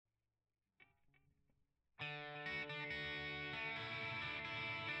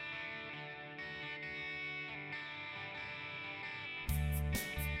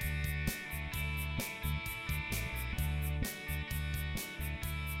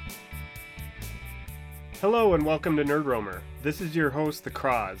Hello and welcome to Nerd Roamer. This is your host, The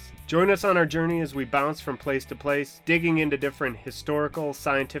Croz. Join us on our journey as we bounce from place to place, digging into different historical,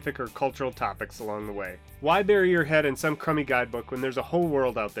 scientific, or cultural topics along the way. Why bury your head in some crummy guidebook when there's a whole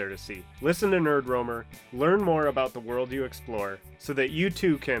world out there to see? Listen to Nerd Roamer, learn more about the world you explore, so that you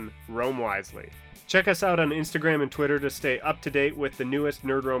too can roam wisely. Check us out on Instagram and Twitter to stay up to date with the newest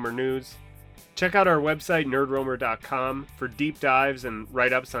Nerd Roamer news. Check out our website, nerdroamer.com, for deep dives and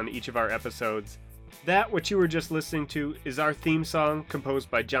write-ups on each of our episodes. That, what you were just listening to, is our theme song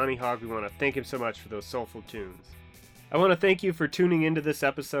composed by Johnny Hogg. We want to thank him so much for those soulful tunes. I want to thank you for tuning into this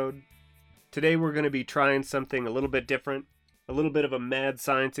episode. Today we're going to be trying something a little bit different, a little bit of a mad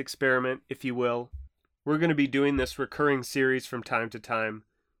science experiment, if you will. We're going to be doing this recurring series from time to time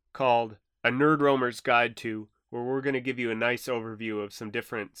called A Nerd Roamer's Guide To, where we're going to give you a nice overview of some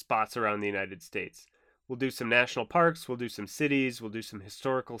different spots around the United States. We'll do some national parks, we'll do some cities, we'll do some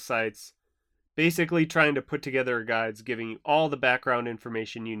historical sites. Basically trying to put together guides giving you all the background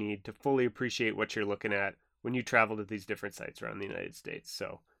information you need to fully appreciate what you're looking at when you travel to these different sites around the United States.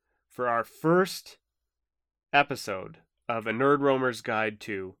 So, for our first episode of A Nerd Roamer's Guide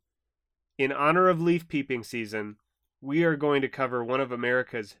To, in honor of leaf peeping season, we are going to cover one of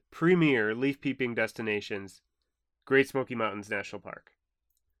America's premier leaf peeping destinations, Great Smoky Mountains National Park.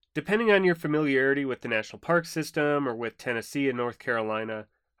 Depending on your familiarity with the national park system or with Tennessee and North Carolina,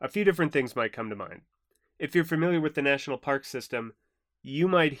 a few different things might come to mind. If you're familiar with the national park system, you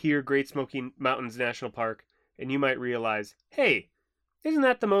might hear Great Smoky Mountains National Park and you might realize, hey, isn't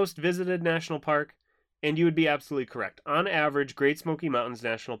that the most visited national park? And you would be absolutely correct. On average, Great Smoky Mountains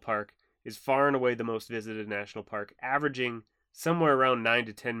National Park is far and away the most visited national park, averaging somewhere around 9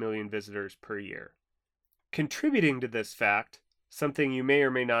 to 10 million visitors per year. Contributing to this fact, something you may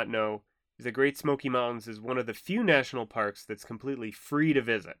or may not know, the Great Smoky Mountains is one of the few national parks that's completely free to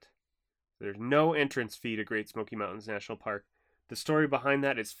visit. There's no entrance fee to Great Smoky Mountains National Park. The story behind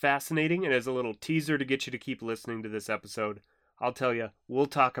that is fascinating, and as a little teaser to get you to keep listening to this episode, I'll tell you, we'll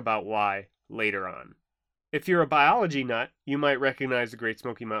talk about why later on. If you're a biology nut, you might recognize the Great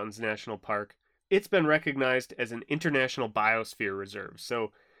Smoky Mountains National Park. It's been recognized as an international biosphere reserve.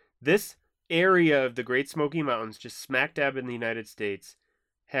 So this area of the Great Smoky Mountains, just smack dab in the United States,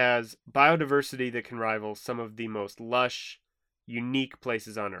 has biodiversity that can rival some of the most lush, unique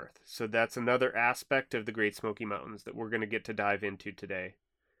places on Earth. So that's another aspect of the Great Smoky Mountains that we're going to get to dive into today.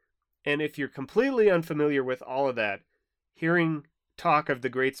 And if you're completely unfamiliar with all of that, hearing talk of the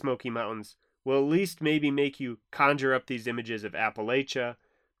Great Smoky Mountains will at least maybe make you conjure up these images of Appalachia.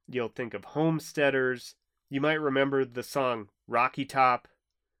 You'll think of homesteaders. You might remember the song Rocky Top,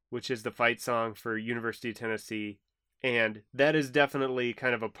 which is the fight song for University of Tennessee. And that is definitely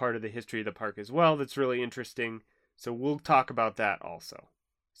kind of a part of the history of the park as well that's really interesting. So we'll talk about that also.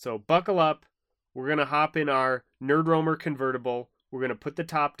 So buckle up. We're going to hop in our Nerd Roamer convertible. We're going to put the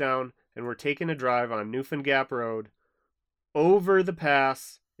top down and we're taking a drive on Newfound Gap Road over the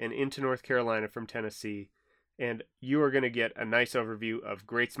pass and into North Carolina from Tennessee. And you are going to get a nice overview of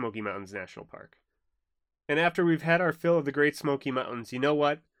Great Smoky Mountains National Park. And after we've had our fill of the Great Smoky Mountains, you know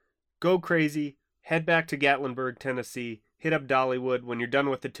what? Go crazy. Head back to Gatlinburg, Tennessee, hit up Dollywood. When you're done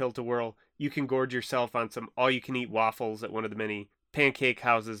with the Tilt-A-Whirl, you can gorge yourself on some all-you-can-eat waffles at one of the many pancake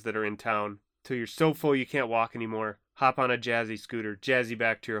houses that are in town. Till you're so full you can't walk anymore, hop on a jazzy scooter, jazzy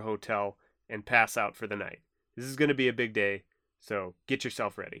back to your hotel, and pass out for the night. This is going to be a big day, so get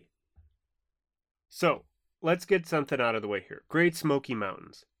yourself ready. So, let's get something out of the way here. Great Smoky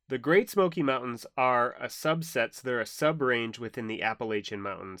Mountains. The Great Smoky Mountains are a subset, so they're a sub-range within the Appalachian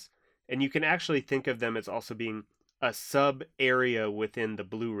Mountains. And you can actually think of them as also being a sub-area within the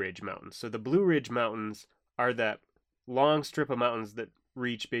Blue Ridge Mountains. So the Blue Ridge Mountains are that long strip of mountains that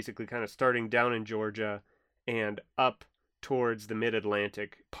reach basically kind of starting down in Georgia and up towards the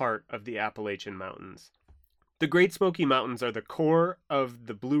mid-Atlantic part of the Appalachian Mountains. The Great Smoky Mountains are the core of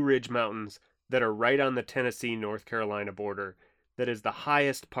the Blue Ridge Mountains that are right on the Tennessee-North Carolina border that is the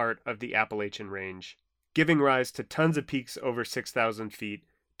highest part of the Appalachian Range, giving rise to tons of peaks over 6,000 feet.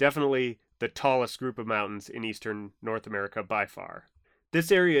 Definitely the tallest group of mountains in eastern North America by far.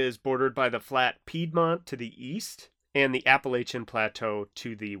 This area is bordered by the flat Piedmont to the east and the Appalachian Plateau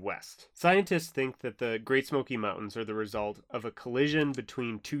to the west. Scientists think that the Great Smoky Mountains are the result of a collision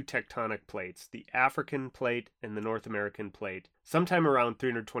between two tectonic plates, the African plate and the North American plate, sometime around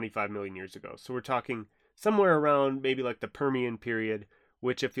 325 million years ago. So we're talking somewhere around maybe like the Permian period,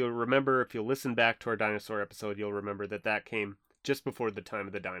 which if you'll listen back to our dinosaur episode, you'll remember that came just before the time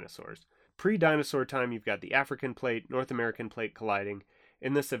of the dinosaurs. Pre-dinosaur time, you've got the African plate, North American plate colliding,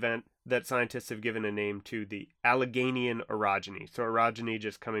 in this event that scientists have given a name to the Alleghenian orogeny. So orogeny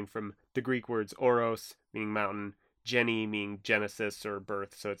just coming from the Greek words oros, meaning mountain, geni, meaning genesis or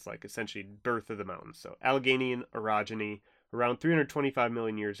birth. So it's like essentially birth of the mountains. So Alleghenian orogeny, around 325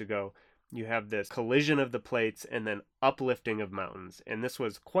 million years ago, you have this collision of the plates and then uplifting of mountains. And this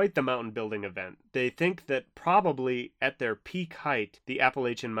was quite the mountain building event. They think that probably at their peak height, the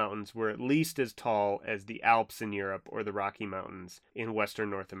Appalachian Mountains were at least as tall as the Alps in Europe or the Rocky Mountains in Western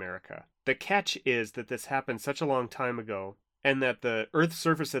North America. The catch is that this happened such a long time ago, and that the Earth's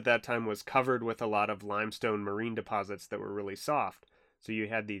surface at that time was covered with a lot of limestone marine deposits that were really soft. So you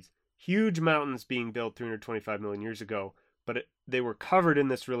had these huge mountains being built 325 million years ago, but they were covered in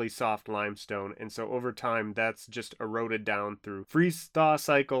this really soft limestone, and so over time that's just eroded down through freeze-thaw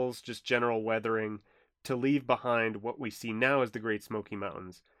cycles, just general weathering, to leave behind what we see now as the Great Smoky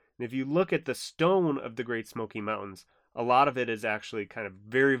Mountains. And if you look at the stone of the Great Smoky Mountains, a lot of it is actually kind of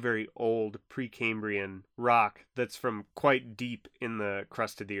very, very old Precambrian rock that's from quite deep in the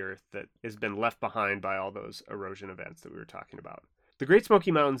crust of the earth that has been left behind by all those erosion events that we were talking about. The Great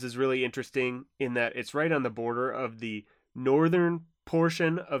Smoky Mountains is really interesting in that it's right on the border of the northern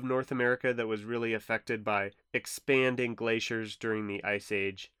portion of North America that was really affected by expanding glaciers during the Ice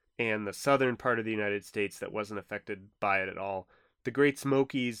Age, and the southern part of the United States that wasn't affected by it at all. The Great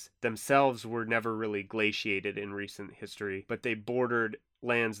Smokies themselves were never really glaciated in recent history, but they bordered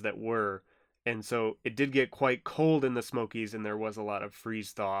lands that were, and so it did get quite cold in the Smokies, and there was a lot of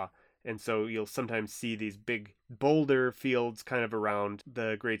freeze-thaw. And so you'll sometimes see these big boulder fields kind of around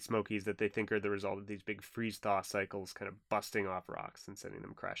the Great Smokies that they think are the result of these big freeze-thaw cycles kind of busting off rocks and sending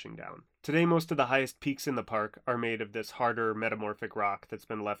them crashing down. Today, most of the highest peaks in the park are made of this harder metamorphic rock that's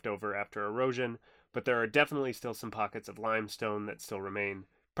been left over after erosion, but there are definitely still some pockets of limestone that still remain.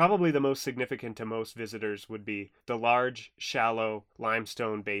 Probably the most significant to most visitors would be the large, shallow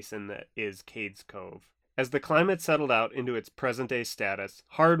limestone basin that is Cades Cove. As the climate settled out into its present-day status,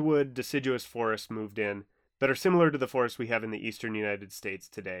 hardwood deciduous forests moved in that are similar to the forests we have in the eastern United States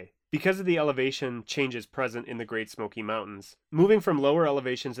today. Because of the elevation changes present in the Great Smoky Mountains, moving from lower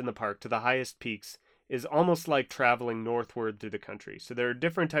elevations in the park to the highest peaks is almost like traveling northward through the country. So there are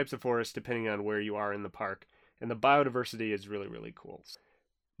different types of forests depending on where you are in the park, and the biodiversity is really, really cool.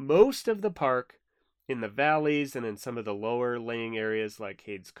 Most of the park, in the valleys and in some of the lower laying areas like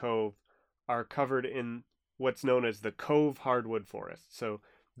Cades Cove, are covered in what's known as the Cove Hardwood Forest. So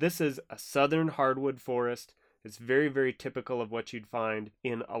this is a southern hardwood forest. It's very, very typical of what you'd find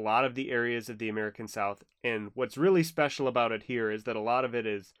in a lot of the areas of the American South. And what's really special about it here is that a lot of it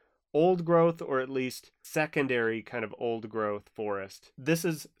is old growth, or at least secondary kind of old growth forest. This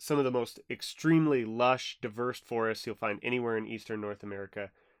is some of the most extremely lush, diverse forests you'll find anywhere in eastern North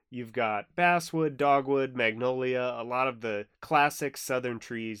America. You've got basswood, dogwood, magnolia, a lot of the classic southern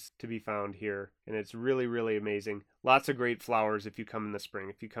trees to be found here. And it's really, really amazing. Lots of great flowers if you come in the spring.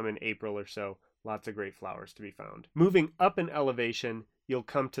 If you come in April or so, lots of great flowers to be found. Moving up in elevation, you'll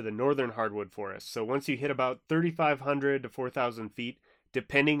come to the northern hardwood forest. So once you hit about 3,500 to 4,000 feet,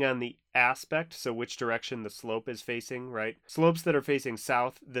 depending on the aspect, so which direction the slope is facing, right? Slopes that are facing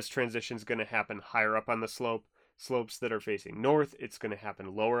south, this transition is going to happen higher up on the slope. Slopes that are facing north, it's going to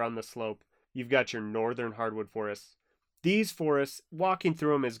happen lower on the slope. You've got your northern hardwood forests. These forests, walking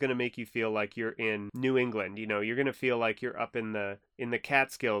through them is going to make you feel like you're in New England. You know, you're going to feel like you're up in the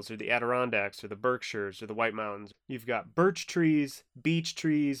Catskills or the Adirondacks or the Berkshires or the White Mountains. You've got birch trees, beech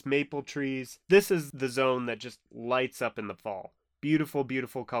trees, maple trees. This is the zone that just lights up in the fall. Beautiful,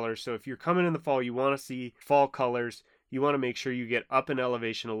 beautiful colors. So if you're coming in the fall, you want to see fall colors. You want to make sure you get up in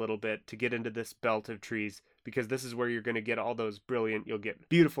elevation a little bit to get into this belt of trees, because this is where you're going to get all those brilliant, you'll get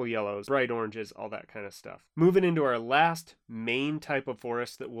beautiful yellows, bright oranges, all that kind of stuff. Moving into our last main type of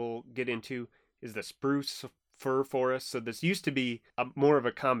forest that we'll get into is the spruce fir forest. So this used to be more of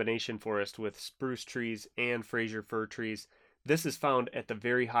a combination forest with spruce trees and Fraser fir trees. This is found at the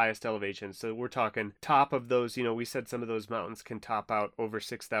very highest elevation. So we're talking top of those, we said some of those mountains can top out over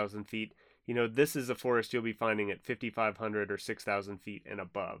 6,000 feet. This is a forest you'll be finding at 5,500 or 6,000 feet and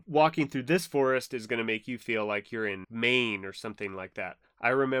above. Walking through this forest is going to make you feel like you're in Maine or something like that. I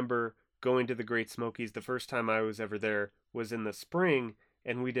remember going to the Great Smokies, the first time I was ever there was in the spring,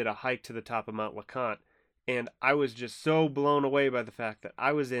 and we did a hike to the top of Mount LeConte. And I was just so blown away by the fact that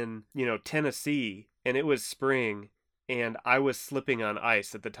I was in, Tennessee, and it was spring, and I was slipping on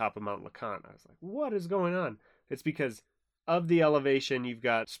ice at the top of Mount LeConte. I was like, what is going on? It's because of the elevation, you've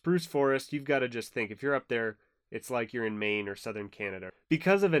got spruce forest. You've got to just think, if you're up there, it's like you're in Maine or southern Canada.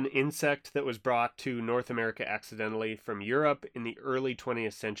 Because of an insect that was brought to North America accidentally from Europe in the early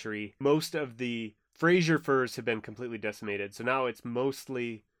 20th century, most of the Fraser firs have been completely decimated, so now it's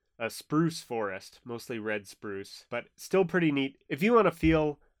mostly a spruce forest, mostly red spruce, but still pretty neat. If you want to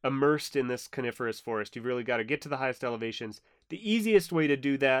feel immersed in this coniferous forest, you've really got to get to the highest elevations. The easiest way to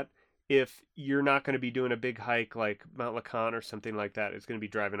do that, if you're not going to be doing a big hike like Mount LeConte or something like that, is going to be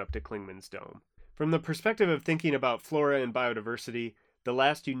driving up to Clingman's Dome. From the perspective of thinking about flora and biodiversity, the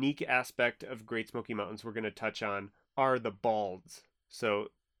last unique aspect of Great Smoky Mountains we're going to touch on are the balds. So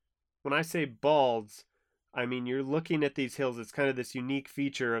when I say balds, I mean you're looking at these hills. It's kind of this unique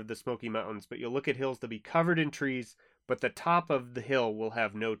feature of the Smoky Mountains, but you'll look at hills to be covered in trees, but the top of the hill will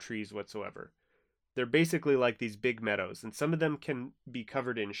have no trees whatsoever. They're basically like these big meadows, and some of them can be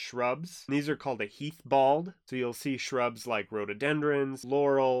covered in shrubs. These are called a heath bald. So you'll see shrubs like rhododendrons,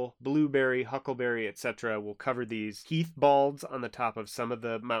 laurel, blueberry, huckleberry, etc. will cover these heath balds on the top of some of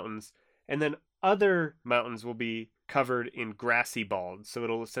the mountains. And then other mountains will be covered in grassy balds, so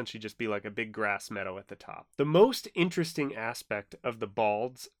it'll essentially just be like a big grass meadow at the top. The most interesting aspect of the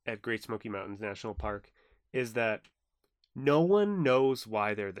balds at Great Smoky Mountains National Park is that no one knows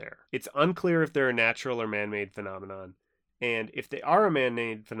why they're there. It's unclear if they're a natural or man-made phenomenon. And if they are a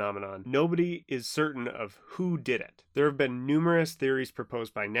man-made phenomenon, nobody is certain of who did it. There have been numerous theories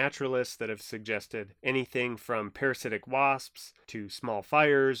proposed by naturalists that have suggested anything from parasitic wasps to small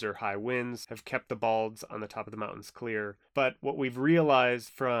fires or high winds have kept the balds on the top of the mountains clear. But what we've realized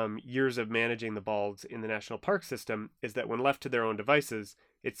from years of managing the balds in the national park system is that when left to their own devices,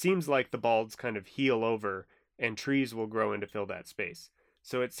 it seems like the balds kind of heal over and trees will grow in to fill that space.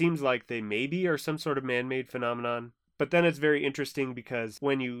 So it seems like they maybe are some sort of man-made phenomenon. But then it's very interesting because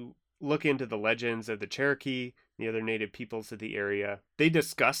when you look into the legends of the Cherokee, the other native peoples of the area, they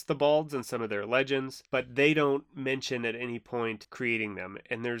discuss the balds in some of their legends, but they don't mention at any point creating them.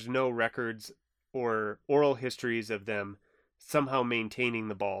 And there's no records or oral histories of them somehow maintaining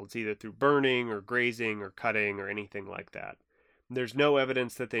the balds, either through burning or grazing or cutting or anything like that. There's no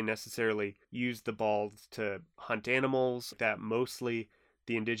evidence that they necessarily used the balds to hunt animals, that mostly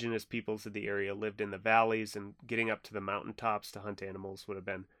the indigenous peoples of the area lived in the valleys, and getting up to the mountaintops to hunt animals would have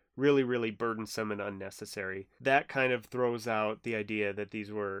been really, really burdensome and unnecessary. That kind of throws out the idea that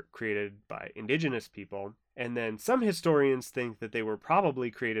these were created by indigenous people. And then some historians think that they were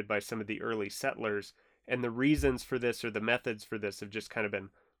probably created by some of the early settlers, and the reasons for this or the methods for this have just kind of been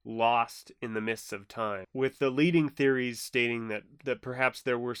lost in the mists of time, with the leading theories stating that perhaps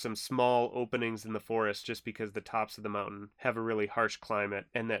there were some small openings in the forest just because the tops of the mountain have a really harsh climate,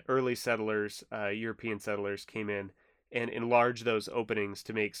 and that early settlers, European settlers, came in and enlarged those openings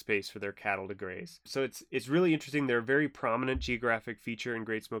to make space for their cattle to graze. So it's really interesting. They're a very prominent geographic feature in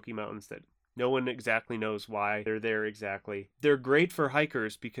Great Smoky Mountains that no one exactly knows why they're there exactly. They're great for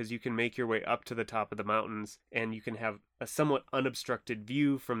hikers because you can make your way up to the top of the mountains and you can have a somewhat unobstructed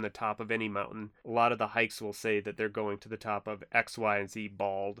view from the top of any mountain. A lot of the hikes will say that they're going to the top of X, Y, and Z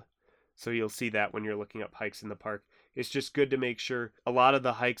bald. So you'll see that when you're looking up hikes in the park. It's just good to make sure a lot of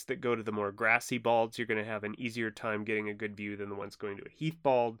the hikes that go to the more grassy balds, you're going to have an easier time getting a good view than the ones going to a heath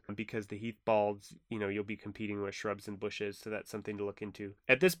bald, because the heath balds, you'll be competing with shrubs and bushes, so that's something to look into.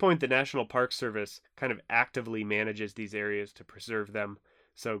 At this point, the National Park Service kind of actively manages these areas to preserve them,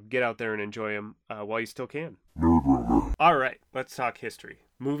 so get out there and enjoy them while you still can. All right, let's talk history.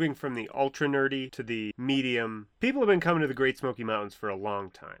 Moving from the ultra nerdy to the medium, people have been coming to the Great Smoky Mountains for a long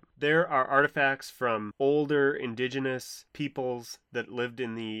time. There are artifacts from older indigenous peoples that lived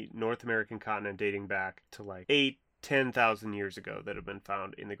in the North American continent dating back to like 10,000 years ago that have been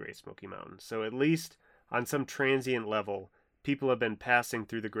found in the Great Smoky Mountains. So at least on some transient level, people have been passing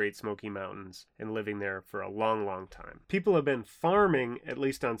through the Great Smoky Mountains and living there for a long, long time. People have been farming, at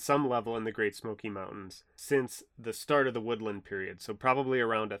least on some level, in the Great Smoky Mountains since the start of the woodland period, so probably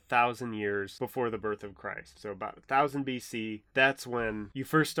around 1,000 years before the birth of Christ. So about 1000 BC, that's when you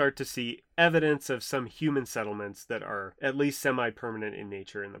first start to see evidence of some human settlements that are at least semi-permanent in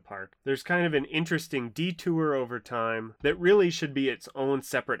nature in the park. There's kind of an interesting detour over time that really should be its own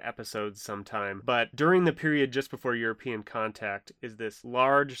separate episode sometime, but during the period just before European contact is this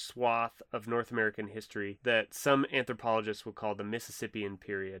large swath of North American history that some anthropologists will call the Mississippian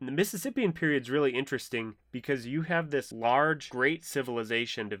period. And the Mississippian period is really interesting because you have this large, great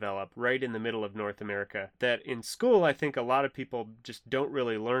civilization develop right in the middle of North America that in school I think a lot of people just don't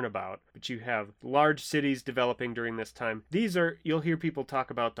really learn about. But you have large cities developing during this time. You'll hear people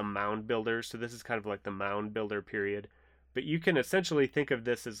talk about the mound builders, so this is kind of like the mound builder period. But you can essentially think of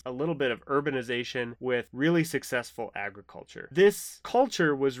this as a little bit of urbanization with really successful agriculture. This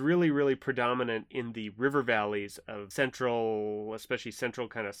culture was really, really predominant in the river valleys of especially central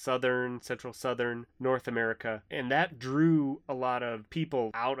kind of central southern North America. And that drew a lot of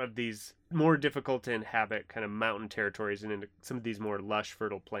people out of these more difficult to inhabit kind of mountain territories and into some of these more lush,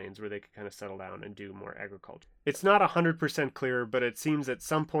 fertile plains where they could kind of settle down and do more agriculture. It's not 100% clear, but it seems at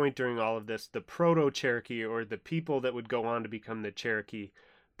some point during all of this, the Proto-Cherokee, or the people that would go on to become the Cherokee,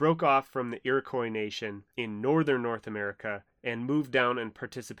 broke off from the Iroquois Nation in northern North America and moved down and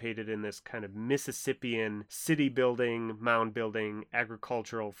participated in this kind of Mississippian city building, mound building,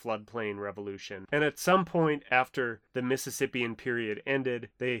 agricultural floodplain revolution. And at some point after the Mississippian period ended,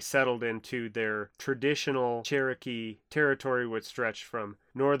 they settled into their traditional Cherokee territory, which stretched from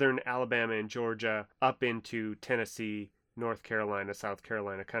northern Alabama and Georgia up into Tennessee, North Carolina, South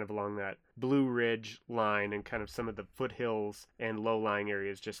Carolina, kind of along that Blue Ridge line and kind of some of the foothills and low-lying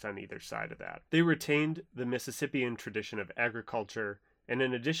areas just on either side of that. They retained the Mississippian tradition of agriculture, and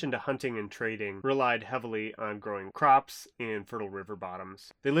in addition to hunting and trading, relied heavily on growing crops in fertile river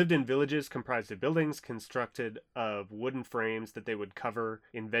bottoms. They lived in villages comprised of buildings constructed of wooden frames that they would cover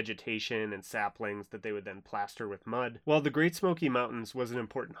in vegetation and saplings that they would then plaster with mud. While the Great Smoky Mountains was an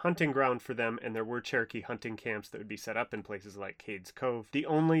important hunting ground for them, and there were Cherokee hunting camps that would be set up in places like Cades Cove, the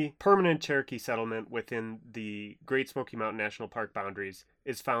only permanent Cherokee settlement within the Great Smoky Mountain National Park boundaries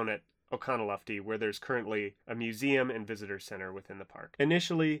is found at Oconaluftee, where there's currently a museum and visitor center within the park.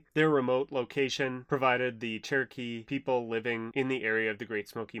 Initially, their remote location provided the Cherokee people living in the area of the Great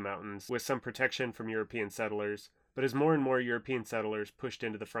Smoky Mountains with some protection from European settlers, but as more and more European settlers pushed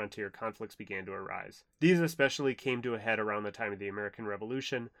into the frontier, conflicts began to arise. These especially came to a head around the time of the American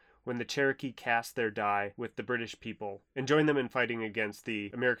Revolution, when the Cherokee cast their die with the British people and joined them in fighting against the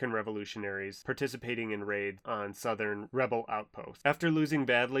American revolutionaries, participating in raids on southern rebel outposts. After losing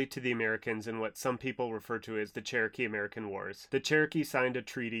badly to the Americans in what some people refer to as the Cherokee-American Wars, the Cherokee signed a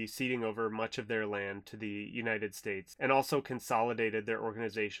treaty ceding over much of their land to the United States and also consolidated their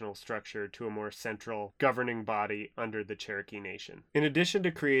organizational structure to a more central governing body under the Cherokee Nation. In addition to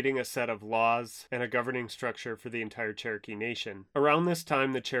creating a set of laws and a governing structure for the entire Cherokee Nation, around this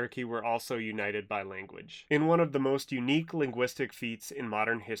time the Cherokee were also united by language. In one of the most unique linguistic feats in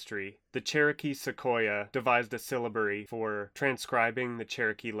modern history, the Cherokee Sequoyah devised a syllabary for transcribing the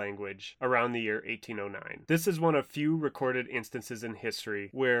Cherokee language around the year 1809. This is one of few recorded instances in history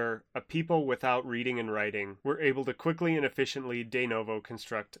where a people without reading and writing were able to quickly and efficiently de novo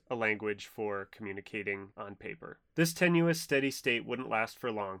construct a language for communicating on paper. This tenuous, steady state wouldn't last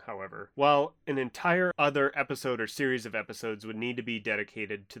for long, however. While an entire other episode or series of episodes would need to be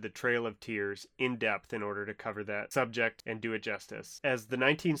dedicated to the Trail of Tears in depth in order to cover that subject and do it justice. As the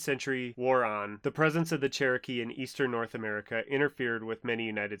 19th century wore on, the presence of the Cherokee in eastern North America interfered with many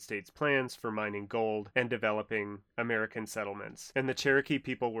United States plans for mining gold and developing American settlements, and the Cherokee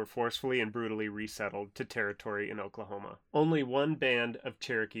people were forcefully and brutally resettled to territory in Oklahoma. Only one band of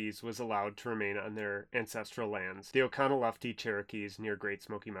Cherokees was allowed to remain on their ancestral lands, the Oconaluftee Cherokees near Great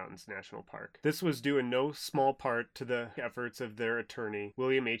Smoky Mountains National Park. This was due in no small part to the efforts of their attorney,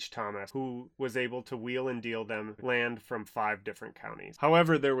 William H. Thomas, who was able to wheel and deal them land from 5 different counties.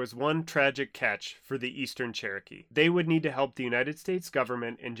 However, there was one tragic catch for the Eastern Cherokee. They would need to help the United States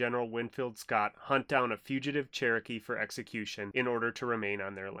government and General Winfield Scott hunt down a fugitive Cherokee for execution in order to remain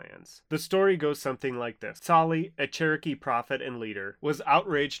on their lands. The story goes something like this. Solly, a Cherokee prophet and leader, was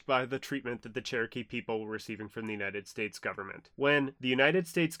outraged by the treatment that the Cherokee people were receiving from the United States government. When the United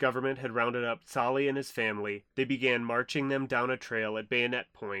States government had rounded up Solly and his family, they began marching them down a trail at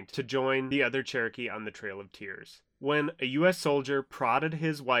Bayonet Point to join the other Cherokee on the Trail of Tears. When a U.S. soldier prodded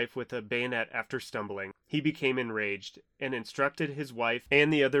his wife with a bayonet after stumbling, he became enraged and instructed his wife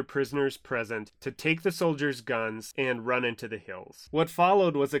and the other prisoners present to take the soldiers' guns and run into the hills. What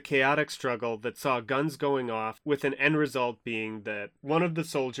followed was a chaotic struggle that saw guns going off, with an end result being that one of the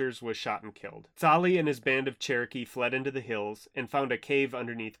soldiers was shot and killed. Solly and his band of Cherokee fled into the hills and found a cave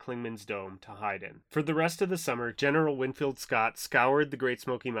underneath Clingman's Dome to hide in. For the rest of the summer, General Winfield Scott scoured the Great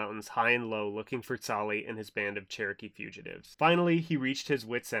Smoky Mountains high and low looking for Solly and his band of Cherokee fugitives. Finally, he reached his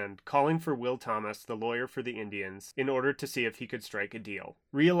wit's end, calling for Will Thomas, the lawyer for the Indians, in order to see if he could strike a deal.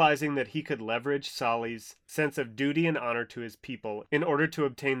 Realizing that he could leverage Solly's sense of duty and honor to his people in order to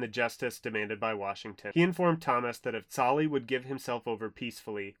obtain the justice demanded by Washington, he informed Thomas that if Solly would give himself over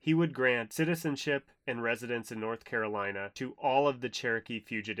peacefully, he would grant citizenship and residence in North Carolina to all of the Cherokee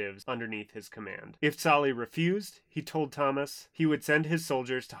fugitives underneath his command. If Solly refused, he told Thomas, he would send his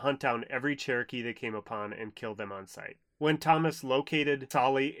soldiers to hunt down every Cherokee they came upon and kill them on sight. When Thomas located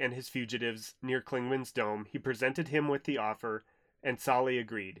Solly and his fugitives near Clingman's Dome, he presented him with the offer, and Solly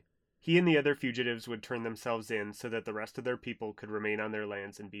agreed. He and the other fugitives would turn themselves in so that the rest of their people could remain on their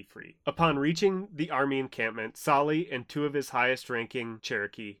lands and be free. Upon reaching the army encampment, Solly and 2 of his highest-ranking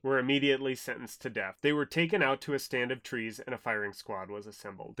Cherokee were immediately sentenced to death. They were taken out to a stand of trees and a firing squad was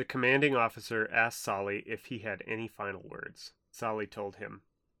assembled. The commanding officer asked Solly if he had any final words. Solly told him,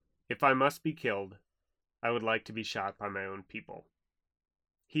 "If I must be killed, I would like to be shot by my own people."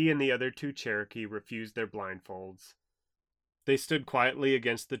 He and the other 2 Cherokee refused their blindfolds. They stood quietly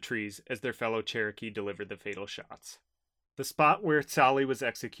against the trees as their fellow Cherokee delivered the fatal shots. The spot where Solly was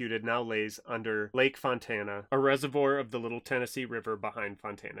executed now lays under Lake Fontana, a reservoir of the Little Tennessee River behind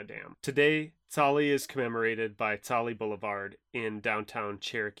Fontana Dam. Today, Solly is commemorated by Solly Boulevard in downtown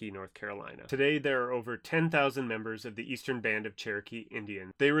Cherokee, North Carolina. Today, there are over 10,000 members of the Eastern Band of Cherokee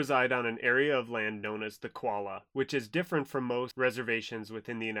Indians. They reside on an area of land known as the Qualla, which is different from most reservations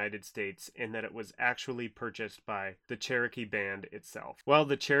within the United States in that it was actually purchased by the Cherokee Band itself. While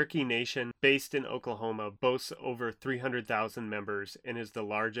the Cherokee Nation, based in Oklahoma, boasts over 300,000 members and is the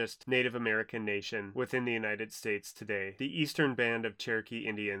largest Native American nation within the United States today, the Eastern Band of Cherokee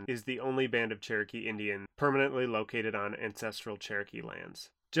Indians is the only band of Cherokee Indian permanently located on ancestral Cherokee lands.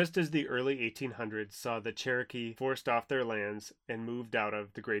 Just as the early 1800s saw the Cherokee forced off their lands and moved out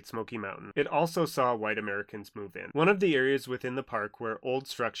of the Great Smoky Mountain, it also saw white Americans move in. One of the areas within the park where old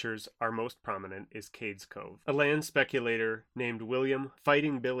structures are most prominent is Cades Cove. A land speculator named William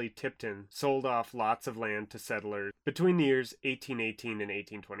Fighting Billy Tipton sold off lots of land to settlers between the years 1818 and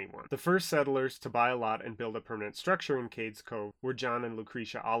 1821. The first settlers to buy a lot and build a permanent structure in Cades Cove were John and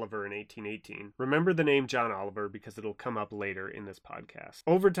Lucretia Oliver in 1818. Remember the name John Oliver because it'll come up later in this podcast.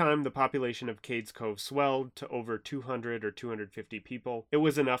 Over time, the population of Cades Cove swelled to over 200 or 250 people. It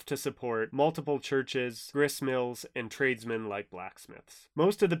was enough to support multiple churches, grist mills, and tradesmen like blacksmiths.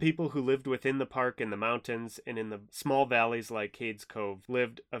 Most of the people who lived within the park in the mountains and in the small valleys like Cades Cove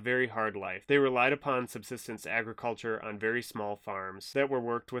lived a very hard life. They relied upon subsistence agriculture on very small farms that were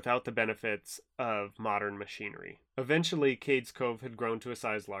worked without the benefits of modern machinery. Eventually, Cades Cove had grown to a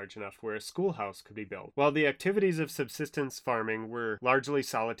size large enough where a schoolhouse could be built. While the activities of subsistence farming were largely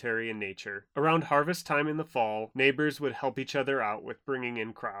solitary in nature, around harvest time in the fall, neighbors would help each other out with bringing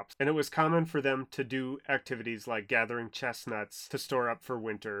in crops, and it was common for them to do activities like gathering chestnuts to store up for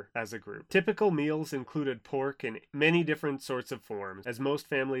winter as a group. Typical meals included pork in many different sorts of forms, as most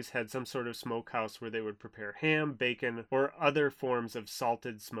families had some sort of smokehouse where they would prepare ham, bacon, or other forms of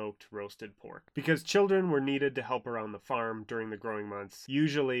salted, smoked, roasted pork. Because children were needed to help around the farm during the growing months,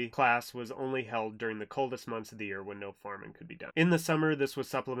 usually class was only held during the coldest months of the year when no farming could be done. In the summer, this was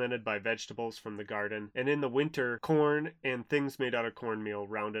supplemented by vegetables from the garden, and in the winter, corn and things made out of cornmeal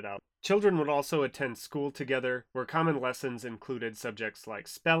rounded out. Children would also attend school together, where common lessons included subjects like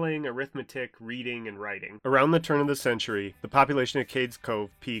spelling, arithmetic, reading, and writing. Around the turn of the century, the population of Cades Cove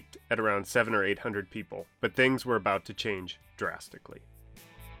peaked at around 700 or 800 people, but things were about to change drastically.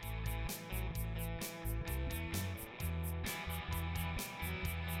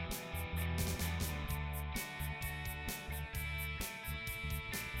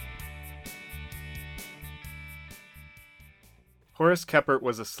 Horace Keppert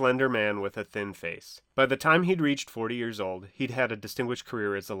was a slender man with a thin face. By the time he'd reached 40 years old, he'd had a distinguished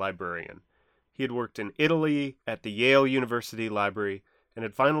career as a librarian. He had worked in Italy, at the Yale University Library, and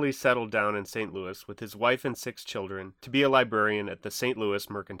had finally settled down in St. Louis with his wife and 6 children to be a librarian at the St. Louis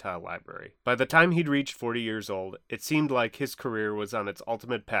Mercantile Library. By the time he'd reached 40 years old, it seemed like his career was on its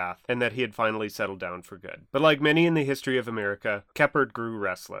ultimate path and that he had finally settled down for good. But like many in the history of America, Keppert grew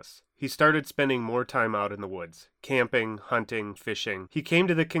restless. He started spending more time out in the woods, camping, hunting, fishing. He came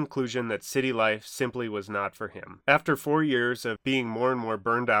to the conclusion that city life simply was not for him. After 4 years of being more and more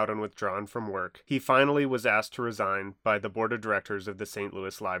burned out and withdrawn from work, he finally was asked to resign by the board of directors of the St.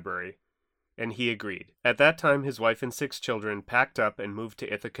 Louis Library, and he agreed. At that time, his wife and 6 children packed up and moved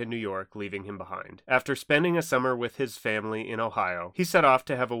to Ithaca, New York, leaving him behind. After spending a summer with his family in Ohio, he set off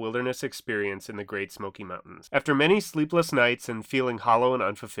to have a wilderness experience in the Great Smoky Mountains. After many sleepless nights and feeling hollow and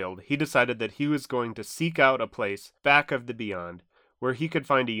unfulfilled, he decided that he was going to seek out a place back of the beyond, where he could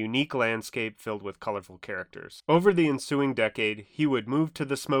find a unique landscape filled with colorful characters. Over the ensuing decade, he would move to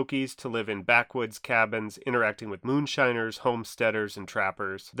the Smokies to live in backwoods cabins, interacting with moonshiners, homesteaders, and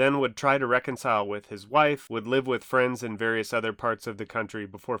trappers, then would try to reconcile with his wife, would live with friends in various other parts of the country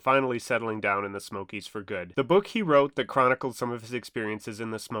before finally settling down in the Smokies for good. The book he wrote that chronicled some of his experiences in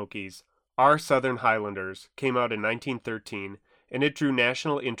the Smokies, Our Southern Highlanders, came out in 1913, and it drew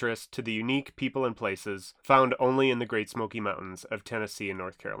national interest to the unique people and places found only in the Great Smoky Mountains of Tennessee and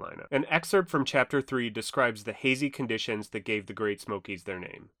North Carolina. An excerpt from Chapter 3 describes the hazy conditions that gave the Great Smokies their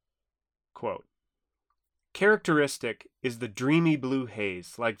name. Quote, Characteristic is the dreamy blue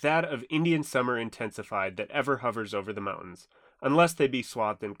haze, like that of Indian summer intensified, that ever hovers over the mountains, unless they be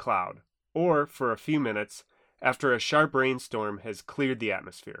swathed in cloud, or, for a few minutes, after a sharp rainstorm has cleared the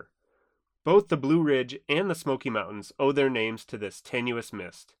atmosphere. Both the Blue Ridge and the Smoky Mountains owe their names to this tenuous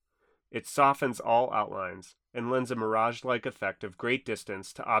mist. It softens all outlines and lends a mirage-like effect of great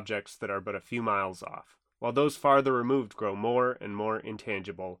distance to objects that are but a few miles off, while those farther removed grow more and more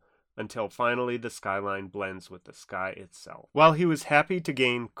intangible, until finally the skyline blends with the sky itself. While he was happy to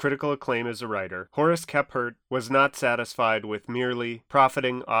gain critical acclaim as a writer, Horace Kephart was not satisfied with merely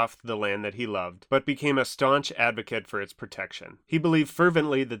profiting off the land that he loved, but became a staunch advocate for its protection. He believed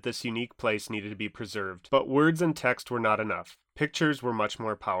fervently that this unique place needed to be preserved, but words and text were not enough. Pictures were much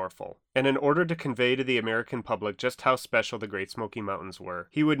more powerful, and in order to convey to the American public just how special the Great Smoky Mountains were,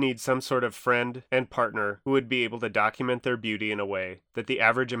 he would need some sort of friend and partner who would be able to document their beauty in a way that the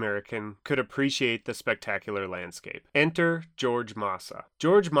average American could appreciate the spectacular landscape. Enter George Masa.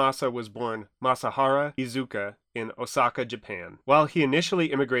 George Masa was born Masahara Izuka in Osaka, Japan. While he initially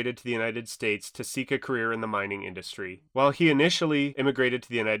immigrated to the United States to seek a career in the mining industry,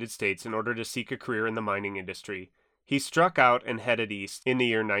 he struck out and headed east in the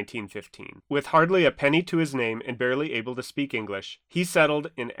year 1915. With hardly a penny to his name and barely able to speak English, he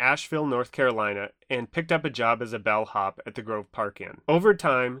settled in Asheville, North Carolina, and picked up a job as a bellhop at the Grove Park Inn. Over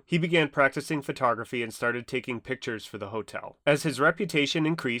time, he began practicing photography and started taking pictures for the hotel. As his reputation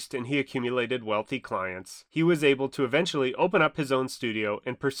increased and he accumulated wealthy clients, he was able to eventually open up his own studio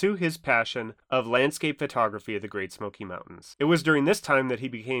and pursue his passion of landscape photography of the Great Smoky Mountains. It was during this time that he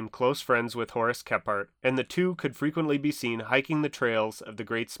became close friends with Horace Kephart, and the two could frequently be seen hiking the trails of the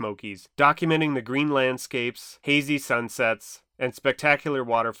Great Smokies, documenting the green landscapes, hazy sunsets, and spectacular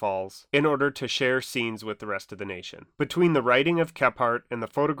waterfalls in order to share scenes with the rest of the nation. Between the writing of Kephart and the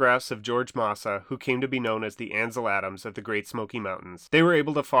photographs of George Masa, who came to be known as the Ansel Adams of the Great Smoky Mountains, they were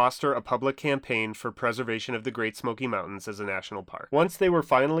able to foster a public campaign for preservation of the Great Smoky Mountains as a national park. Once they were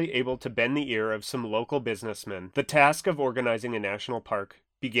finally able to bend the ear of some local businessmen, the task of organizing a national park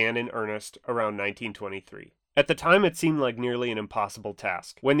began in earnest around 1923. At the time, it seemed like nearly an impossible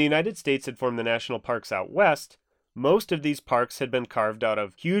task. When the United States had formed the national parks out west, most of these parks had been carved out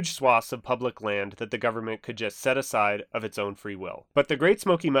of huge swaths of public land that the government could just set aside of its own free will. But the Great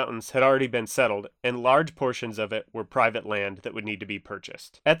Smoky Mountains had already been settled, and large portions of it were private land that would need to be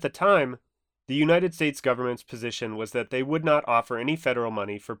purchased. At the time, the United States government's position was that they would not offer any federal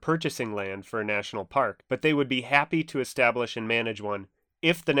money for purchasing land for a national park, but they would be happy to establish and manage one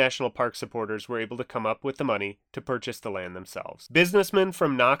if the national park supporters were able to come up with the money to purchase the land themselves. Businessmen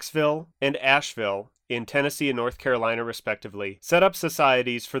from Knoxville and Asheville in Tennessee and North Carolina, respectively, set up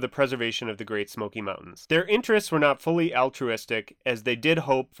societies for the preservation of the Great Smoky Mountains. Their interests were not fully altruistic, as they did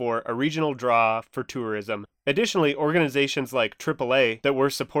hope for a regional draw for tourism. Additionally, organizations like AAA that were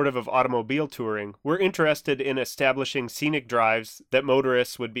supportive of automobile touring were interested in establishing scenic drives that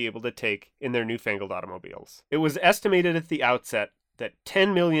motorists would be able to take in their newfangled automobiles. It was estimated at the outset that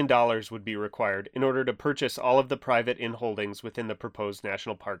 $10 million would be required in order to purchase all of the private inholdings within the proposed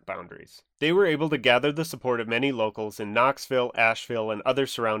national park boundaries. They were able to gather the support of many locals in Knoxville, Asheville, and other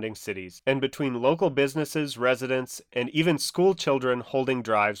surrounding cities, and between local businesses, residents, and even school children holding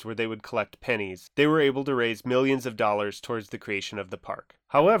drives where they would collect pennies, they were able to raise millions of dollars towards the creation of the park.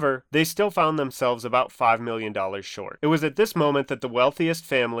 However, they still found themselves about $5 million short. It was at this moment that the wealthiest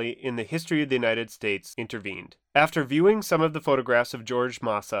family in the history of the United States intervened. After viewing some of the photographs of George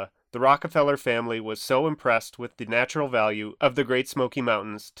Masa, the Rockefeller family was so impressed with the natural value of the Great Smoky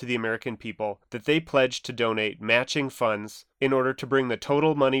Mountains to the American people that they pledged to donate matching funds in order to bring the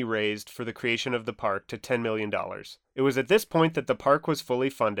total money raised for the creation of the park to $10 million. It was at this point that the park was fully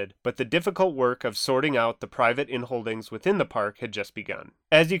funded, but the difficult work of sorting out the private inholdings within the park had just begun.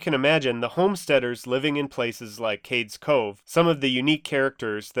 As you can imagine, the homesteaders living in places like Cades Cove, some of the unique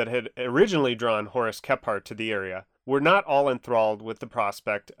characters that had originally drawn Horace Kephart to the area, were not all enthralled with the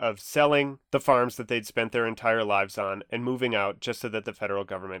prospect of selling the farms that they'd spent their entire lives on and moving out just so that the federal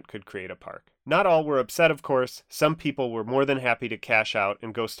government could create a park. Not all were upset, of course. Some people were more than happy to cash out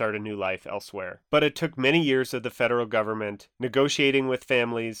and go start a new life elsewhere. But it took many years of the federal government negotiating with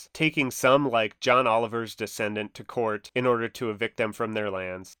families, taking some, like John Oliver's descendant, to court in order to evict them from their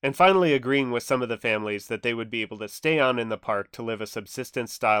lands, and finally agreeing with some of the families that they would be able to stay on in the park to live a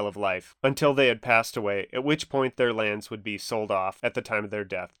subsistence style of life until they had passed away, at which point their lands would be sold off at the time of their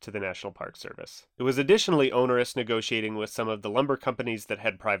death to the National Park Service. It was additionally onerous negotiating with some of the lumber companies that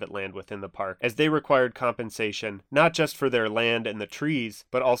had private land within the park, as they required compensation not just for their land and the trees,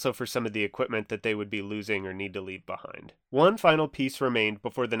 but also for some of the equipment that they would be losing or need to leave behind. One final piece remained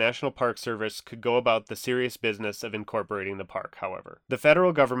before the National Park Service could go about the serious business of incorporating the park, however. The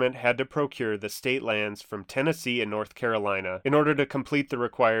federal government had to procure the state lands from Tennessee and North Carolina in order to complete the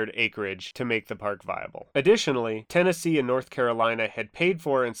required acreage to make the park viable. Additionally, Tennessee and North Carolina had paid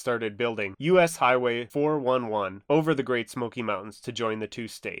for and started building U.S. Highway 411 over the Great Smoky Mountains to join the two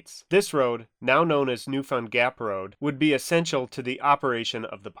states. This road, now known as Newfound Gap Road, would be essential to the operation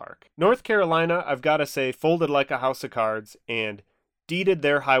of the park. North Carolina, I've got to say, folded like a house of cards and deeded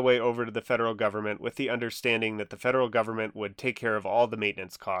their highway over to the federal government with the understanding that the federal government would take care of all the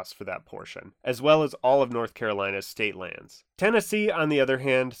maintenance costs for that portion, as well as all of North Carolina's state lands. Tennessee, on the other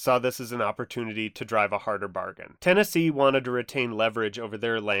hand, saw this as an opportunity to drive a harder bargain. Tennessee wanted to retain leverage over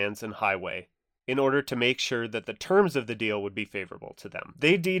their lands and highway in order to make sure that the terms of the deal would be favorable to them.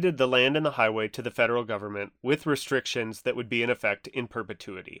 They deeded the land and the highway to the federal government with restrictions that would be in effect in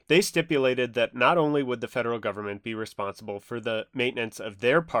perpetuity. They stipulated that not only would the federal government be responsible for the maintenance of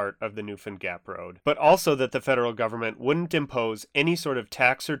their part of the Newfound Gap Road, but also that the federal government wouldn't impose any sort of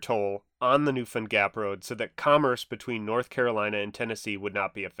tax or toll on the Newfound Gap Road so that commerce between North Carolina and Tennessee would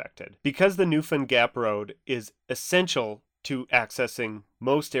not be affected. Because the Newfound Gap Road is essential to accessing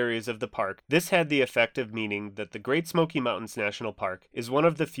most areas of the park, this had the effect of meaning that the Great Smoky Mountains National Park is one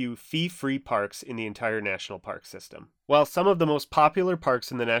of the few fee-free parks in the entire national park system. While some of the most popular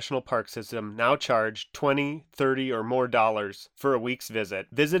parks in the national park system now charge $20, $30, or more for a week's visit,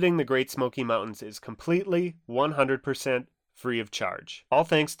 visiting the Great Smoky Mountains is completely 100% free of charge, all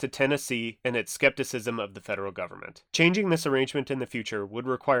thanks to Tennessee and its skepticism of the federal government. Changing this arrangement in the future would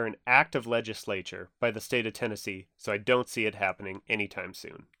require an act of legislature by the state of Tennessee, so I don't see it happening anytime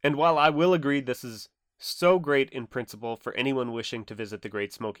soon. And while I will agree this is so great in principle for anyone wishing to visit the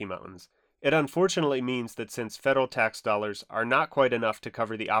Great Smoky Mountains, it unfortunately means that since federal tax dollars are not quite enough to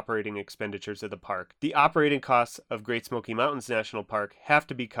cover the operating expenditures of the park, the operating costs of Great Smoky Mountains National Park have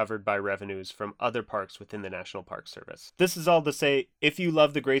to be covered by revenues from other parks within the National Park Service. This is all to say, if you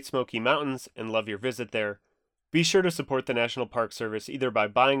love the Great Smoky Mountains and love your visit there, be sure to support the National Park Service either by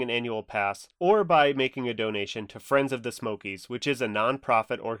buying an annual pass or by making a donation to Friends of the Smokies, which is a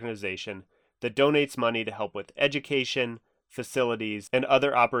non-profit organization that donates money to help with education, facilities, and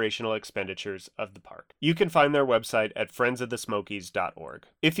other operational expenditures of the park. You can find their website at friendsofthesmokies.org.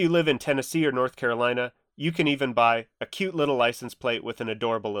 If you live in Tennessee or North Carolina, you can even buy a cute little license plate with an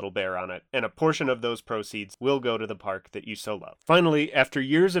adorable little bear on it, and a portion of those proceeds will go to the park that you so love. Finally, after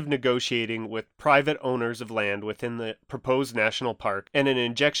years of negotiating with private owners of land within the proposed national park and an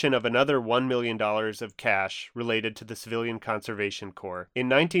injection of another $1 million of cash related to the Civilian Conservation Corps, in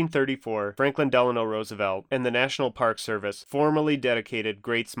 1934, Franklin Delano Roosevelt and the National Park Service formally dedicated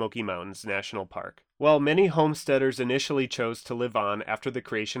Great Smoky Mountains National Park. While many homesteaders initially chose to live on after the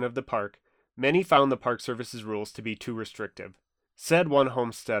creation of the park, many found the Park Service's rules to be too restrictive. Said one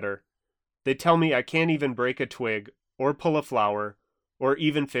homesteader, "They tell me I can't even break a twig, or pull a flower, or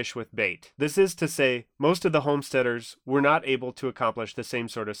even fish with bait." This is to say, most of the homesteaders were not able to accomplish the same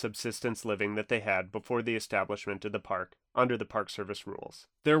sort of subsistence living that they had before the establishment of the park under the Park Service rules.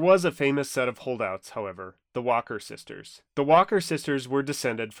 There was a famous set of holdouts, however, the Walker Sisters. The Walker Sisters were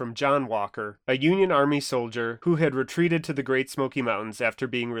descended from John Walker, a Union Army soldier who had retreated to the Great Smoky Mountains after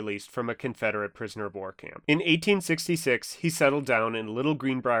being released from a Confederate prisoner of war camp. In 1866, he settled down in Little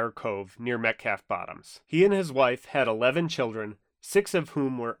Greenbrier Cove near Metcalf Bottoms. He and his wife had 11 children, 6 of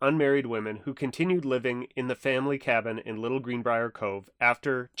whom were unmarried women who continued living in the family cabin in Little Greenbrier Cove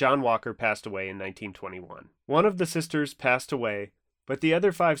after John Walker passed away in 1921. One of the sisters passed away, but the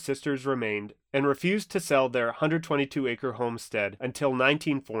other 5 sisters remained and refused to sell their 122-acre homestead until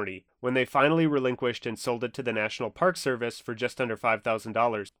 1940, when they finally relinquished and sold it to the National Park Service for just under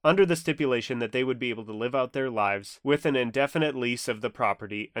 $5,000, under the stipulation that they would be able to live out their lives with an indefinite lease of the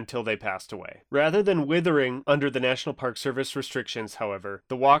property until they passed away. Rather than withering under the National Park Service restrictions, however,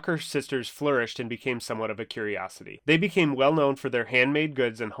 the Walker sisters flourished and became somewhat of a curiosity. They became well known for their handmade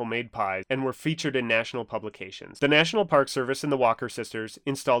goods and homemade pies, and were featured in national publications. The National Park Service and the Walker sisters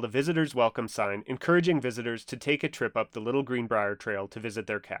installed a visitor's welcome sign encouraging visitors to take a trip up the Little Greenbrier Trail to visit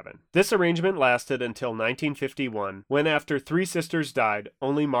their cabin. This arrangement lasted until 1951, when after 3 sisters died,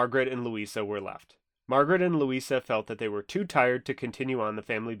 only Margaret and Louisa were left. Margaret and Louisa felt that they were too tired to continue on the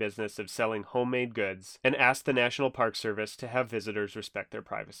family business of selling homemade goods and asked the National Park Service to have visitors respect their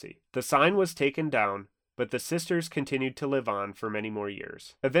privacy. The sign was taken down, but the sisters continued to live on for many more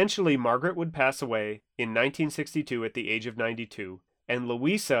years. Eventually, Margaret would pass away in 1962 at the age of 92, and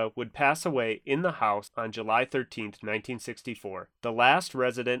Louisa would pass away in the house on July 13th, 1964, the last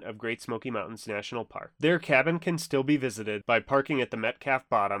resident of Great Smoky Mountains National Park. Their cabin can still be visited by parking at the Metcalf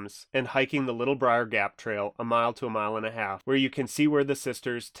Bottoms and hiking the Little Briar Gap Trail a mile to a mile and a half, where you can see where the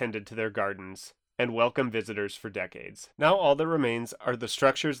sisters tended to their gardens and welcome visitors for decades. Now all that remains are the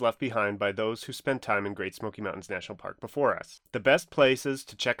structures left behind by those who spent time in Great Smoky Mountains National Park before us. The best places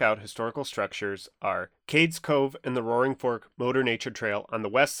to check out historical structures are Cades Cove and the Roaring Fork Motor Nature Trail on the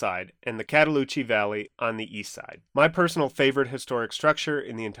west side and the Cataloochee Valley on the east side. My personal favorite historic structure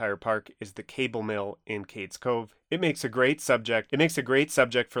in the entire park is the Cable Mill in Cades Cove. It makes a great subject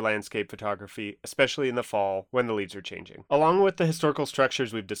for landscape photography, especially in the fall when the leaves are changing. Along with the historical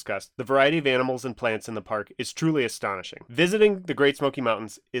structures we've discussed, the variety of animals and plants in the park is truly astonishing. Visiting the Great Smoky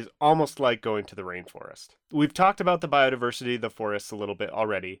Mountains is almost like going to the rainforest. We've talked about the biodiversity of the forests a little bit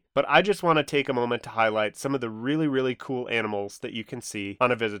already, but I just want to take a moment to highlight some of the really cool animals that you can see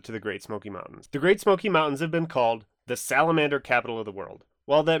on a visit to the Great Smoky Mountains. The Great Smoky Mountains have been called the salamander capital of the world.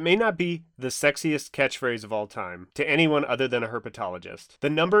 While that may not be the sexiest catchphrase of all time to anyone other than a herpetologist,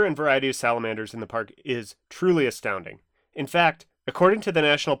 the number and variety of salamanders in the park is truly astounding. In fact, according to the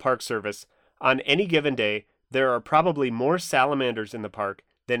National Park Service, on any given day, there are probably more salamanders in the park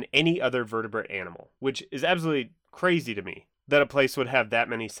than any other vertebrate animal, which is absolutely crazy to me that a place would have that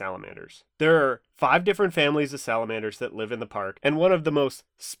many salamanders. There are 5 different families of salamanders that live in the park, and one of the most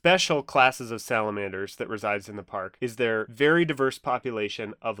special classes of salamanders that resides in the park is their very diverse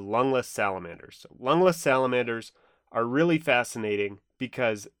population of lungless salamanders. So lungless salamanders are really fascinating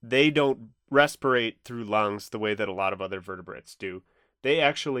because they don't respirate through lungs the way that a lot of other vertebrates do. They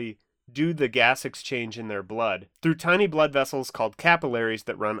actually do the gas exchange in their blood through tiny blood vessels called capillaries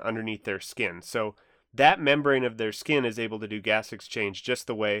that run underneath their skin. So that membrane of their skin is able to do gas exchange just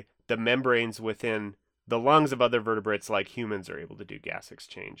the way the membranes within the lungs of other vertebrates like humans are able to do gas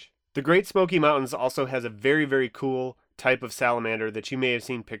exchange. The Great Smoky Mountains also has a very cool type of salamander that you may have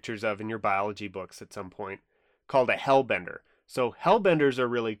seen pictures of in your biology books at some point, called a hellbender. So hellbenders are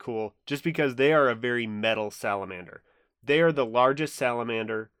really cool just because they are a very metal salamander. They are the largest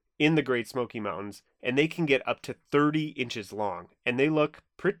salamander in the Great Smoky Mountains, and they can get up to 30 inches long, and they look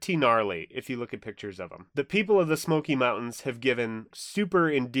pretty gnarly if you look at pictures of them. The people of the Smoky Mountains have given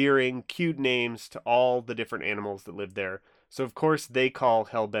super endearing, cute names to all the different animals that live there. So of course they call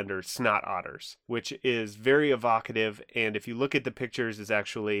hellbenders snot otters, which is very evocative, and if you look at the pictures is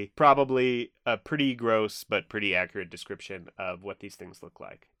actually probably a pretty gross but pretty accurate description of what these things look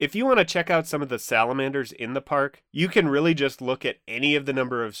like. If you want to check out some of the salamanders in the park, you can really just look at any of the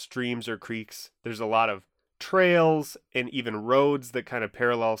number of streams or creeks. There's a lot of trails and even roads that kind of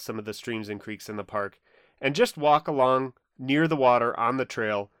parallel some of the streams and creeks in the park, and just walk along near the water on the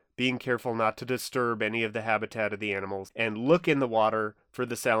trail, being careful not to disturb any of the habitat of the animals, and look in the water for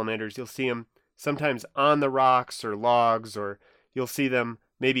the salamanders. You'll see them sometimes on the rocks or logs, or you'll see them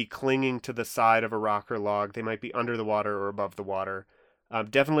maybe clinging to the side of a rock or log. They might be under the water or above the water.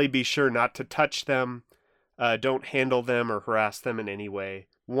 Definitely be sure not to touch them. Don't handle them or harass them in any way.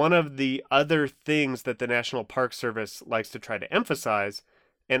 One of the other things that the National Park Service likes to try to emphasize,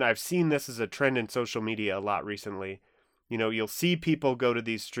 and I've seen this as a trend in social media a lot recently, you'll see people go to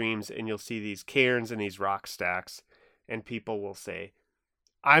these streams and you'll see these cairns and these rock stacks, and people will say,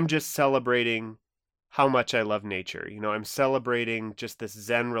 I'm just celebrating how much I love nature. I'm celebrating just this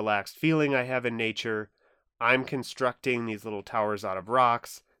zen, relaxed feeling I have in nature. I'm constructing these little towers out of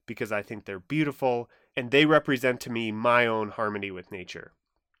rocks because I think they're beautiful, and they represent to me my own harmony with nature.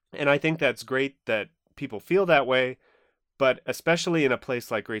 And I think that's great that people feel that way, but especially in a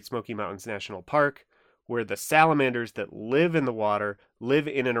place like Great Smoky Mountains National Park, where the salamanders that live in the water, live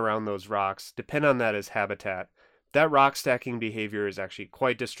in and around those rocks, depend on that as habitat, that rock stacking behavior is actually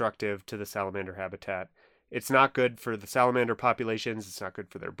quite destructive to the salamander habitat. It's not good for the salamander populations, it's not good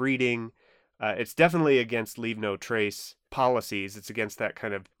for their breeding. It's definitely against leave no trace policies. It's against that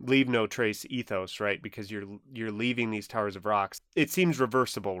kind of leave no trace ethos, right? Because you're leaving these towers of rocks. It seems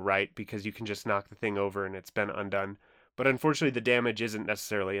reversible, right? Because you can just knock the thing over and it's been undone. But unfortunately, the damage isn't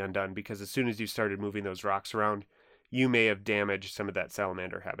necessarily undone, because as soon as you started moving those rocks around, you may have damaged some of that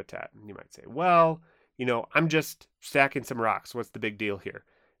salamander habitat. And you might say, well, I'm just stacking some rocks. What's the big deal here?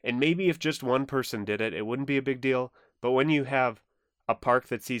 And maybe if just one person did it, it wouldn't be a big deal. But when you have a park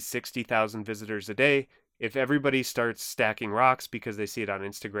that sees 60,000 visitors a day, if everybody starts stacking rocks because they see it on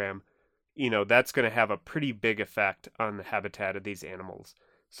Instagram, that's going to have a pretty big effect on the habitat of these animals.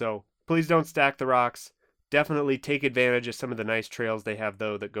 So please don't stack the rocks. Definitely take advantage of some of the nice trails they have,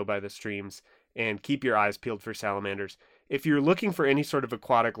 though, that go by the streams, and keep your eyes peeled for salamanders. If you're looking for any sort of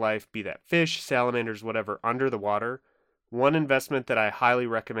aquatic life, be that fish, salamanders, whatever, under the water, One investment that I highly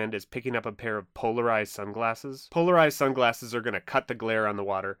recommend is picking up a pair of polarized sunglasses. Polarized sunglasses are going to cut the glare on the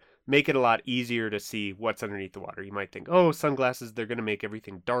water, make it a lot easier to see what's underneath the water. You might think, oh, sunglasses, they're going to make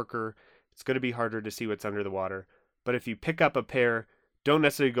everything darker. It's going to be harder to see what's under the water. But if you pick up a pair, don't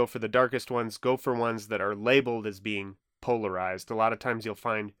necessarily go for the darkest ones. Go for ones that are labeled as being polarized. A lot of times you'll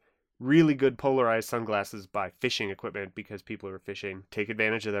find really good polarized sunglasses by fishing equipment because people who are fishing take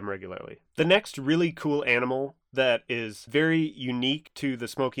advantage of them regularly. The next really cool animal that is very unique to the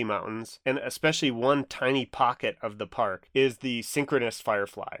Smoky Mountains, and especially one tiny pocket of the park, is the synchronous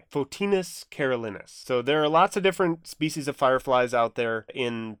firefly, Photinus carolinus. So there are lots of different species of fireflies out there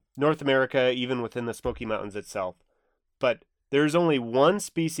in North America, even within the Smoky Mountains itself. But there's only one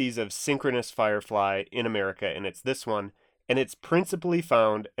species of synchronous firefly in America, and it's this one. And it's principally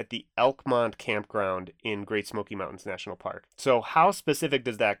found at the Elkmont Campground in Great Smoky Mountains National Park. So how specific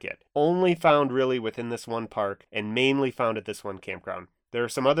does that get? Only found really within this one park and mainly found at this one campground. There are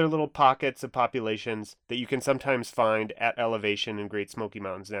some other little pockets of populations that you can sometimes find at elevation in Great Smoky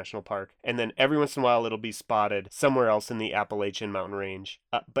Mountains National Park. And then every once in a while it'll be spotted somewhere else in the Appalachian Mountain Range,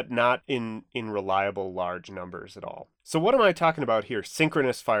 but not in reliable large numbers at all. So what am I talking about here?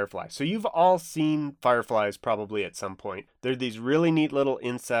 Synchronous firefly. So you've all seen fireflies probably at some point. They're these really neat little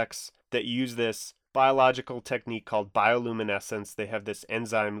insects that use this biological technique called bioluminescence. They have this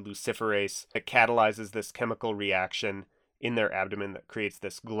enzyme luciferase that catalyzes this chemical reaction in their abdomen that creates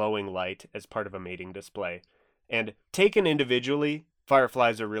this glowing light as part of a mating display. And taken individually,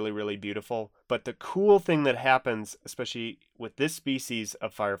 fireflies are really, really beautiful. But the cool thing that happens, especially with this species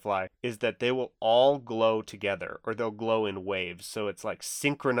of firefly, is that they will all glow together, or they'll glow in waves. So it's like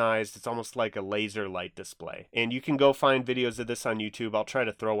synchronized. It's almost like a laser light display. And you can go find videos of this on YouTube. I'll try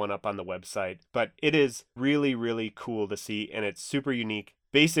to throw one up on the website. But it is really, really cool to see, and it's super unique.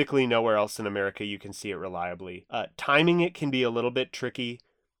 Basically nowhere else in America you can see it reliably. Timing it can be a little bit tricky.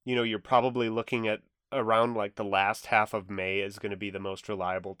 You know, you're probably looking at around like the last half of May is going to be the most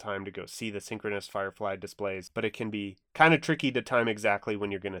reliable time to go see the synchronous firefly displays, but it can be kind of tricky to time exactly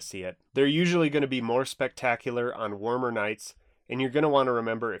when you're going to see it. They're usually going to be more spectacular on warmer nights, and you're going to want to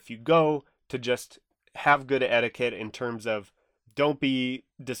remember if you go to just have good etiquette in terms of don't be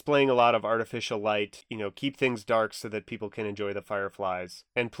displaying a lot of artificial light, keep things dark so that people can enjoy the fireflies.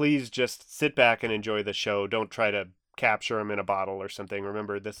 And please just sit back and enjoy the show. Don't try to capture them in a bottle or something.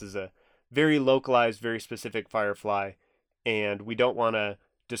 Remember, this is a very localized, very specific firefly, and we don't want to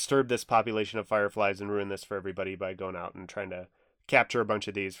disturb this population of fireflies and ruin this for everybody by going out and trying to capture a bunch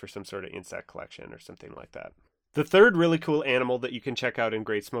of these for some sort of insect collection or something like that. The third really cool animal that you can check out in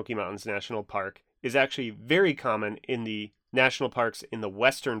Great Smoky Mountains National Park is actually very common in the national parks in the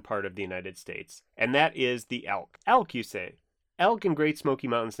western part of the United States, and that is the elk. Elk, you say? Elk in Great Smoky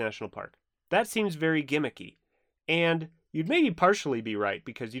Mountains National Park. That seems very gimmicky, and you'd maybe partially be right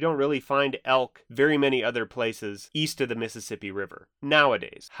because you don't really find elk very many other places east of the Mississippi River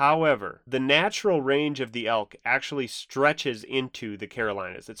nowadays. However, the natural range of the elk actually stretches into the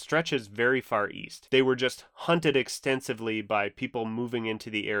Carolinas. It stretches very far east. They were just hunted extensively by people moving into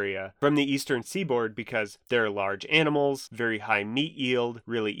the area from the eastern seaboard because they're large animals, very high meat yield,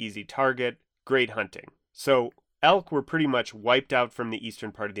 really easy target, great hunting. So elk were pretty much wiped out from the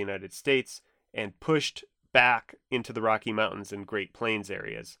eastern part of the United States and pushed back into the Rocky Mountains and Great Plains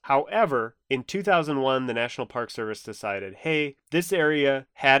areas. However, in 2001, the National Park Service decided, hey, this area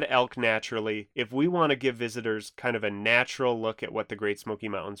had elk naturally. If we want to give visitors kind of a natural look at what the Great Smoky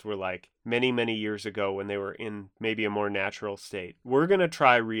Mountains were like many, many years ago when they were in maybe a more natural state, we're going to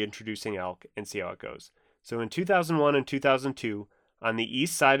try reintroducing elk and see how it goes. So in 2001 and 2002, on the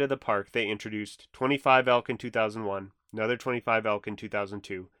east side of the park, they introduced 25 elk in 2001, another 25 elk in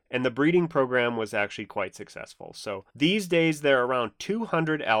 2002, and the breeding program was actually quite successful. So these days there are around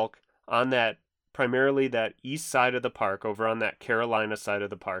 200 elk on primarily that east side of the park, over on that Carolina side of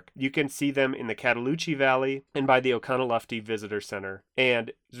the park. You can see them in the Cataloochee Valley and by the Oconaluftee Visitor Center.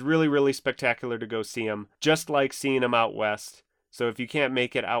 And it's really, really spectacular to go see them, just like seeing them out west. So if you can't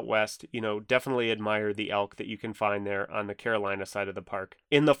make it out west, definitely admire the elk that you can find there on the Carolina side of the park.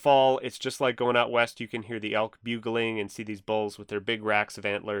 In the fall, it's just like going out west. You can hear the elk bugling and see these bulls with their big racks of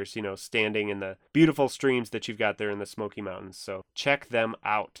antlers, standing in the beautiful streams that you've got there in the Smoky Mountains. So check them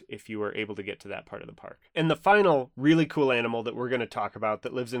out if you are able to get to that part of the park. And the final really cool animal that we're going to talk about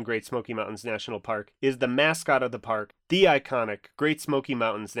that lives in Great Smoky Mountains National Park is the mascot of the park, the iconic Great Smoky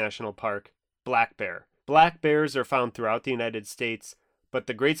Mountains National Park, black bear. Black bears are found throughout the United States, but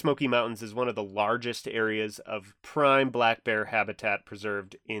the Great Smoky Mountains is one of the largest areas of prime black bear habitat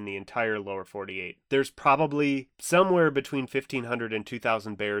preserved in the entire lower 48. There's probably somewhere between 1,500 and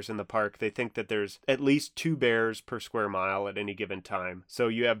 2,000 bears in the park. They think that there's at least 2 bears per square mile at any given time. So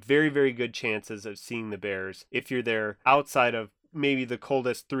you have very, very good chances of seeing the bears if you're there outside of maybe the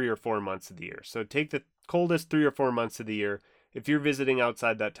coldest 3 or 4 months of the year. So take the coldest 3 or 4 months of the year. If you're visiting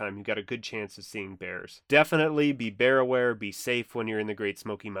outside that time, you've got a good chance of seeing bears. Definitely be bear aware, be safe when you're in the Great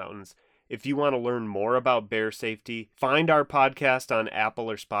Smoky Mountains. If you want to learn more about bear safety, find our podcast on Apple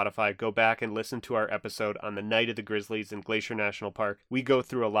or Spotify. Go back and listen to our episode on the Night of the Grizzlies in Glacier National Park. We go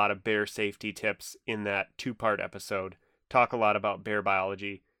through a lot of bear safety tips in that 2-part episode, talk a lot about bear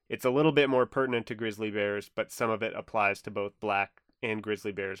biology. It's a little bit more pertinent to grizzly bears, but some of it applies to both black and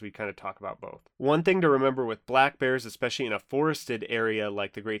grizzly bears. We kind of talk about both. One thing to remember with black bears, especially in a forested area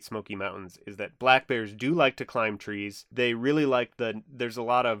like the Great Smoky Mountains, is that black bears do like to climb trees. They really like there's a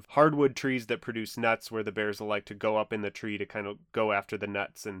lot of hardwood trees that produce nuts where the bears will like to go up in the tree to kind of go after the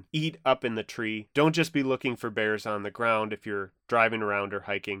nuts and eat up in the tree. Don't just be looking for bears on the ground if you're driving around or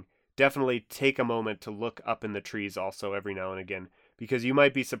hiking. Definitely take a moment to look up in the trees also every now and again, because you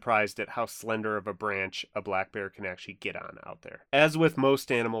might be surprised at how slender of a branch a black bear can actually get on out there. As with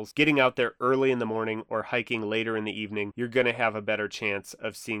most animals, getting out there early in the morning or hiking later in the evening, you're going to have a better chance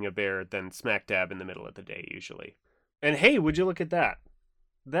of seeing a bear than smack dab in the middle of the day usually. And hey, would you look at that?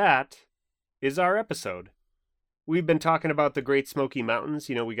 That is our episode. We've been talking about the Great Smoky Mountains.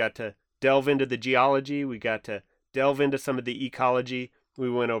 We got to delve into the geology. We got to delve into some of the ecology. We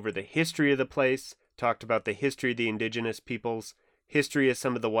went over the history of the place, talked about the history of the indigenous peoples, history of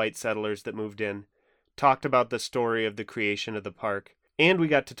some of the white settlers that moved in, talked about the story of the creation of the park, and we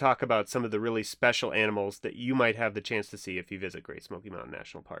got to talk about some of the really special animals that you might have the chance to see if you visit Great Smoky Mountain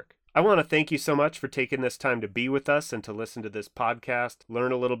National Park. I want to thank you so much for taking this time to be with us and to listen to this podcast,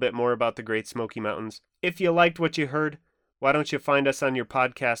 learn a little bit more about the Great Smoky Mountains. If you liked what you heard, why don't you find us on your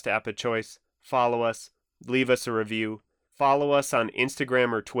podcast app of choice, follow us, leave us a review. Follow us on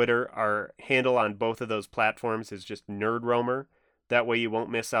Instagram or Twitter. Our handle on both of those platforms is just NerdRoamer. That way you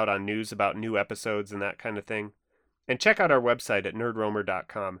won't miss out on news about new episodes and that kind of thing. And check out our website at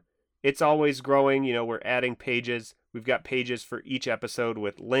nerdroamer.com. It's always growing. We're adding pages. We've got pages for each episode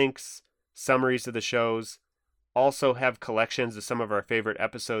with links, summaries of the shows. Also have collections of some of our favorite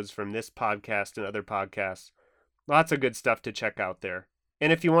episodes from this podcast and other podcasts. Lots of good stuff to check out there.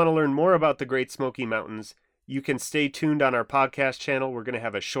 And if you want to learn more about the Great Smoky Mountains, you can stay tuned on our podcast channel. We're going to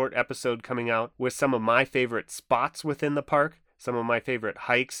have a short episode coming out with some of my favorite spots within the park, some of my favorite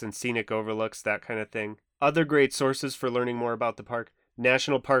hikes and scenic overlooks, that kind of thing. Other great sources for learning more about the park.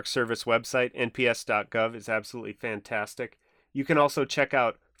 National Park Service website, nps.gov, is absolutely fantastic. You can also check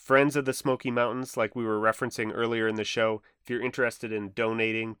out Friends of the Smoky Mountains, like we were referencing earlier in the show, if you're interested in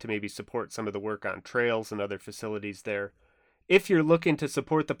donating to maybe support some of the work on trails and other facilities there. If you're looking to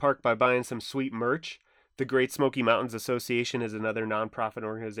support the park by buying some sweet merch, the Great Smoky Mountains Association is another nonprofit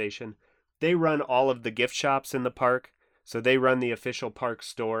organization. They run all of the gift shops in the park, so they run the official park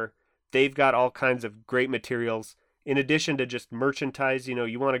store. They've got all kinds of great materials. In addition to just merchandise,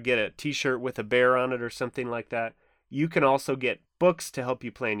 you want to get a t-shirt with a bear on it or something like that. You can also get books to help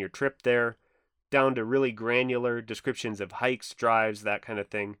you plan your trip there, down to really granular descriptions of hikes, drives, that kind of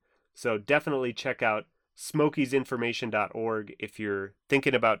thing. So definitely check out smokiesinformation.org if you're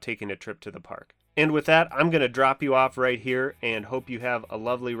thinking about taking a trip to the park. And with that, I'm going to drop you off right here and hope you have a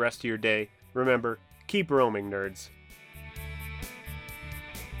lovely rest of your day. Remember, keep roaming, nerds.